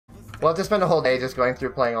We'll have to spend a whole day just going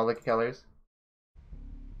through playing all the killers.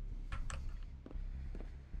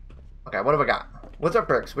 Okay, what have we got? What's our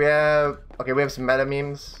perks? We have... Okay, we have some meta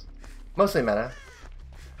memes. Mostly meta.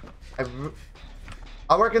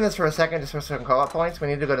 I'll work in this for a second just for some co-op points. We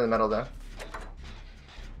need to go to the middle though.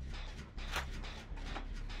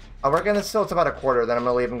 I'll work in this till it's about a quarter, then I'm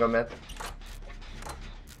gonna leave and go mid.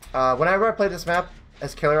 Whenever I play this map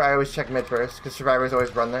as killer, I always check mid first, because survivors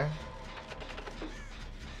always run there.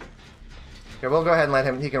 Okay, we'll go ahead and let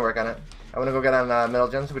him, he can work on it. I want to go get on middle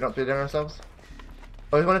gen so we don't 3-gen ourselves.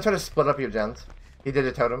 Oh, we want to try to split up your gens. He did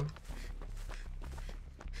a totem.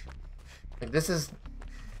 Like, this is...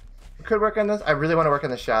 We could work on this. I really want to work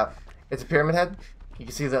on the shop. It's a pyramid head. You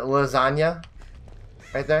can see the lasagna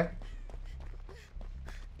right there.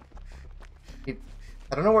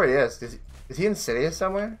 I don't know where he is. Is he in Sidious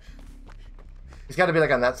somewhere? He's got to be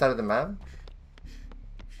like on that side of the map.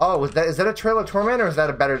 Oh, is that a Trail of Torment or is that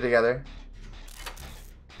a Better Together?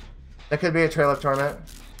 That could be a Trail of Torment.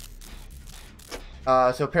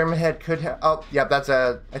 So Pyramid Head could have... Oh, yeah, that's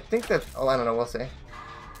a... I think that... Oh, I don't know. We'll see.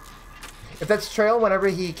 If that's Trail, whenever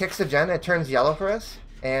he kicks a gen, it turns yellow for us.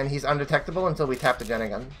 And he's undetectable until we tap the gen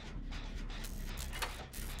again.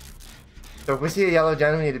 So if we see a yellow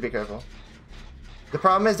gen, we need to be careful. The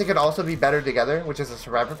problem is they could also be Better Together, which is a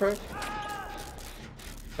survivor perk.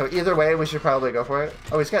 So either way, we should probably go for it.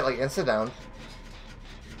 Oh, he's got like instant down.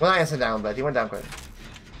 Well, not instant down, but he went down quick.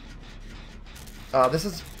 This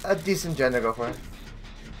is a decent gen to go for. I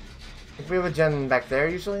think we have a gen back there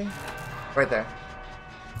usually. Right there.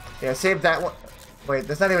 Yeah, save that one. Wait,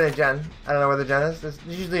 that's not even a gen. I don't know where the gen is. There's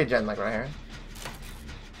usually a gen like right here.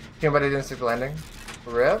 Okay, but I didn't stick the landing.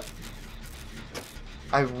 RIP.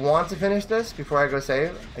 I want to finish this before I go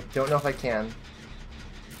save. I don't know if I can.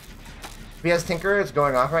 If he has Tinker, it's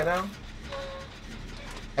going off right now.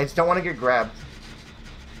 I just don't want to get grabbed.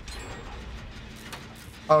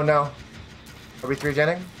 Oh no. Are we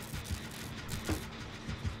 3-genning?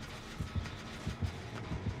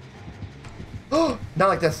 Oh, not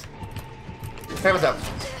like this. Hey, what's up?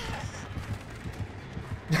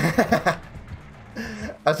 I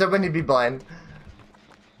was hoping he'd be blind.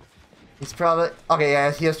 He's probably... Okay,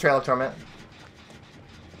 yeah, he has Trail of Torment.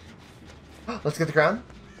 Let's get the crown.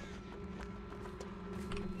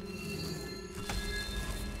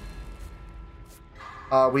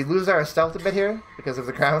 We lose our stealth a bit here because of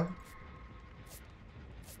the crown.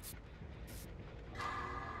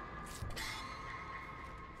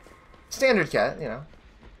 Standard cat, you know.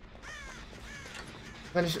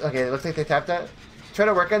 Finish. Okay, it looks like they tapped that. Try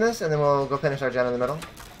to work on this, and then we'll go finish our gen in the middle.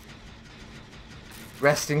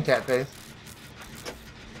 Resting cat face.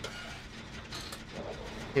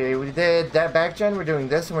 Okay, we did that back gen, we're doing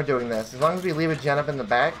this, and we're doing this. As long as we leave a gen up in the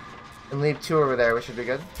back, and leave 2 over there, we should be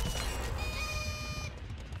good.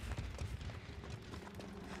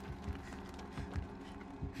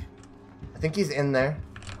 I think he's in there.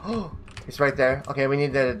 Oh, he's right there. Okay, we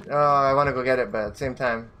need to... Oh, I want to go get it, but at the same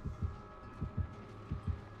time...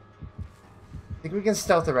 I think we can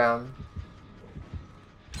stealth around.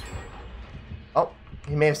 Oh,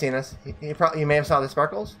 he may have seen us. He may have saw the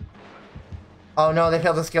sparkles. Oh no, they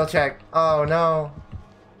failed the skill check. Oh no.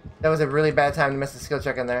 That was a really bad time to miss the skill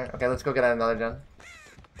check in there. Okay, let's go get another gen.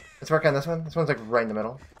 Let's work on this one. This one's like right in the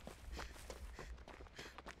middle.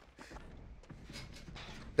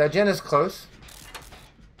 That gen is close.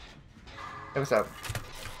 Hey, what's up?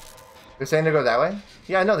 They're saying to go that way?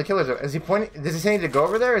 Yeah, I know the killer's over. Is he pointing? Is he saying to go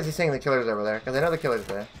over there, or is he saying the killer's over there? Because I know the killer's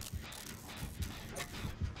there.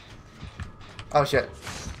 Oh shit.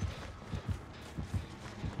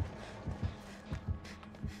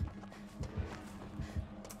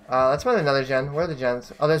 Let's find another gen. Where are the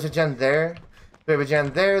gens? Oh, there's a gen there. We have a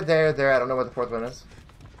gen there, there, there. I don't know where the 4th one is.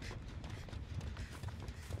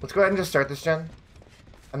 Let's go ahead and just start this gen.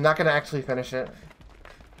 I'm not going to actually finish it.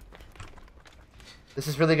 This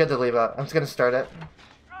is really good to leave out. I'm just going to start it.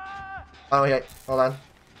 Oh, wait. Hold on.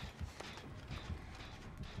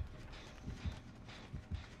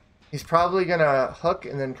 He's probably going to hook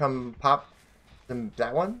and then come pop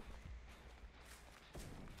that one.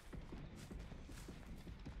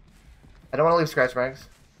 I don't want to leave scratch marks.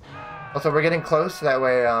 Also, we're getting close, so that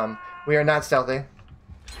way we are not stealthy.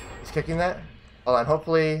 He's kicking that. Hold on,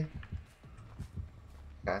 hopefully...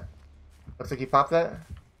 Okay. Looks like he popped that.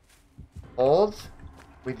 Hold.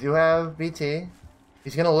 We do have BT.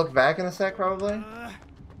 He's going to look back in a sec, probably.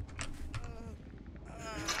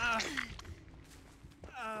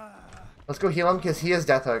 Let's go heal him, because he is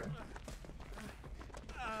Death Hook.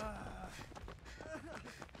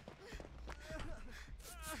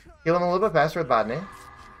 Heal him a little bit faster with Botany.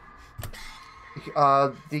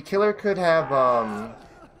 The killer could have,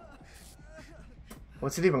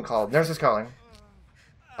 What's it even called? Nurse is calling.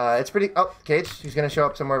 It's pretty... Oh, Cage. He's gonna show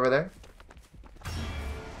up somewhere over there.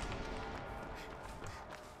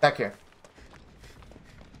 Back here.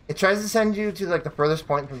 It tries to send you to, like, the furthest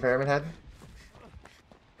point from Pyramid Head.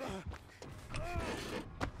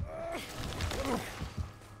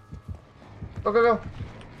 Go, go, go.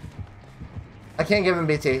 I can't give him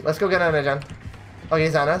BT. Let's go get on a gen. Oh,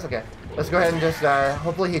 he's on us? Okay. Let's go ahead and just,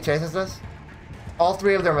 hopefully he chases us. All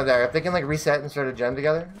three of them are there. If they can, like, reset and start a gen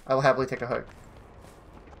together, I will happily take a hook.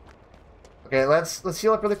 Okay, let's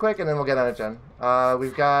heal up really quick, and then we'll get on a gen.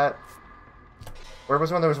 We've got... Where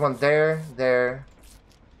was one? There was one there, there.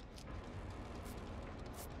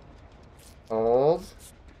 Hold.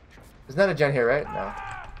 There's not a gen here, right? No.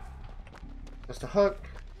 Just a hook.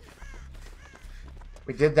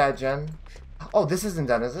 We did that gen. Oh, this isn't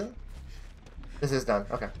done, is it? This is done.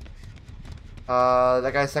 Okay.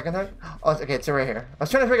 That guy's second hook? Oh, okay, it's right here. I was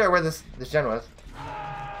trying to figure out where this gen was.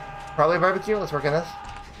 Probably barbecue. Let's work on this.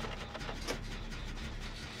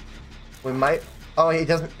 We might... Oh, he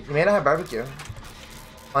doesn't... He may not have barbecue.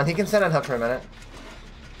 On, he can set on hook for a minute.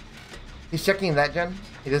 He's checking that gen.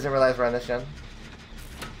 He doesn't realize we're on this gen.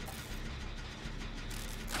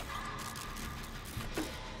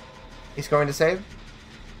 He's going to save.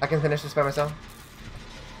 I can finish this by myself.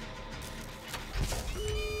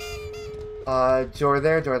 Door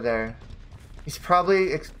there, door there. He's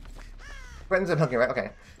probably... Quentin's unhooking, right?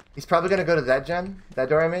 Okay. He's probably going to go to that gen. That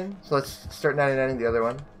door, I mean. So let's start 99ing the other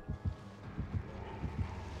one.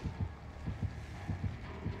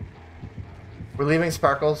 We're leaving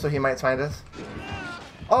Sparkle, so he might find us.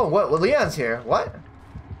 Oh, what? Well, Leon's here. What?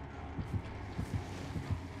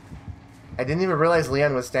 I didn't even realize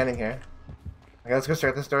Leon was standing here. Okay, let's go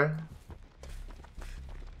start this door.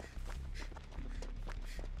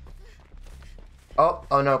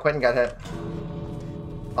 Oh no, Quentin got hit.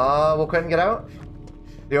 Will Quentin get out?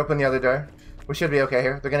 They open the other door. We should be okay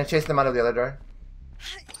here. They're gonna chase them out of the other door.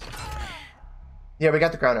 Yeah, we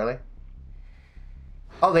got the crown early.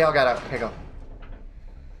 Oh, they all got out. Okay, go.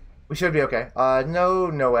 We should be okay.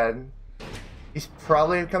 No Ed. He's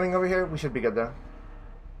probably coming over here. We should be good though.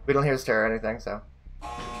 We don't hear his terror or anything, so.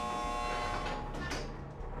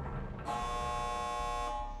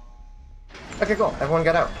 Okay, cool. Everyone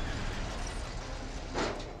got out.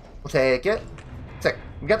 We'll take it. Sick.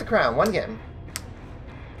 We got the crown. One game.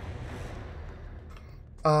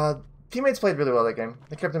 Teammates played really well that game.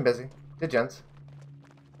 They kept them busy. Good gents.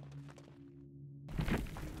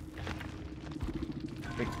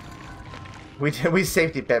 We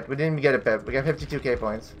safety pipped. We didn't even get a pip. We got 52k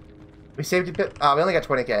points. We safety pipped. Oh, we only got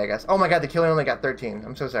 20k, I guess. Oh my god, the killer only got 13.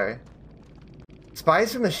 I'm so sorry.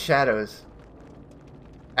 Spies from the Shadows.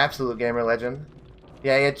 Absolute gamer legend.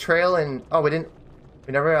 Yeah, he had trail and... Oh, we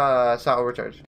never saw overcharge.